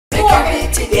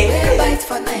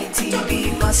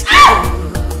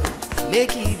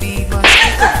make it be mosquito.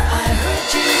 I hurt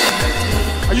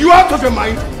you. Are you out of your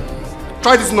mind?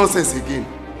 Try this nonsense again.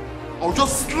 I'll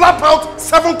just slap out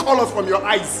 7 colors from your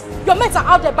eyes. Your mates are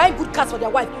out there buying good cars for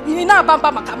their wife. You know about my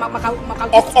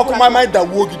mind that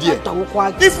woke there.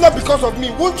 If not because of me,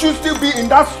 won't you still be in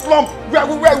that slump where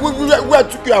I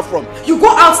took you out from? You go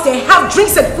out there, have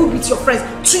drinks and food with your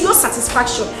friends to your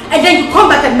satisfaction, and then you come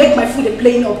back and make my food a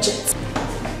playing object.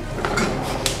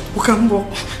 Ukambo,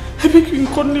 I beg you,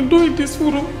 don't eat this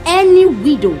food. Any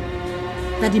widow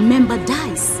that the member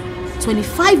dies,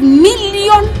 25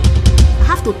 million. I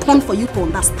have to turn for you to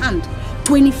understand.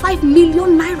 25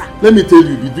 million naira. Let me tell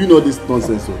you, be doing all this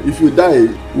nonsense. So if you die,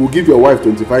 we'll give your wife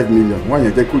 25 million. Why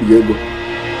you take ego?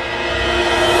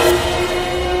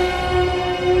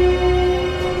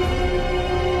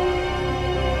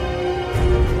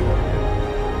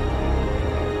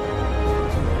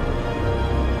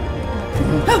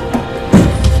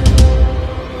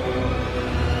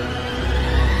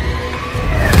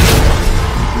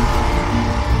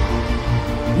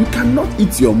 You cannot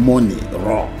eat your money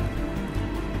raw.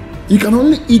 You can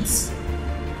only eat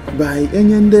by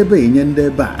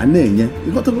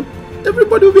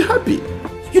everybody will be happy.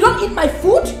 You don't eat my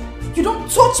food, you don't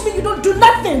touch me, you don't do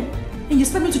nothing. And you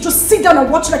expect me to just sit down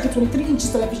and watch like a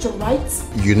 23-inch television, right?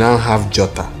 You now have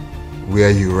Jota,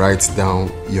 where you write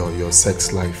down your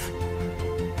sex life.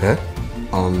 Eh?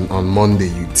 On Monday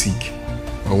you tick,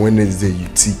 on Wednesday you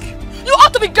tick. You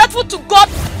ought to be grateful to God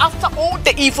after all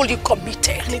the evil you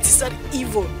committed. And it is that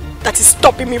evil that is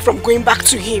stopping me from going back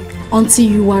to him. Until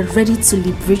you are ready to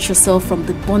liberate yourself from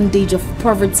the bondage of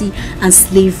poverty and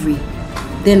slavery,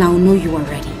 then I'll know you are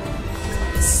ready.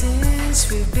 Since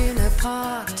we've been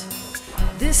apart,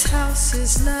 this house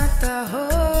is not the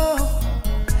home.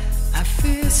 I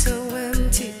feel so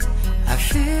empty, I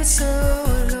feel so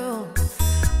alone.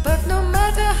 But no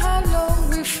matter how long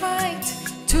we fight,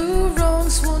 2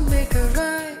 wrongs won't make a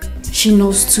right. She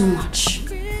knows too much,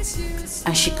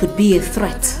 and she could be a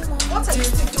threat. What are you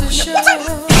doing?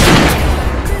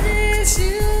 Miss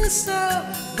you so,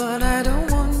 but I don't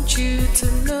want you to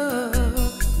know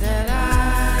that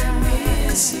I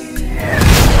miss you. I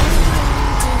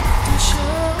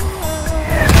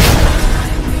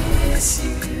miss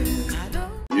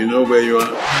you. You know where you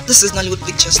are? This is Nollywood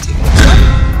Pictures TV.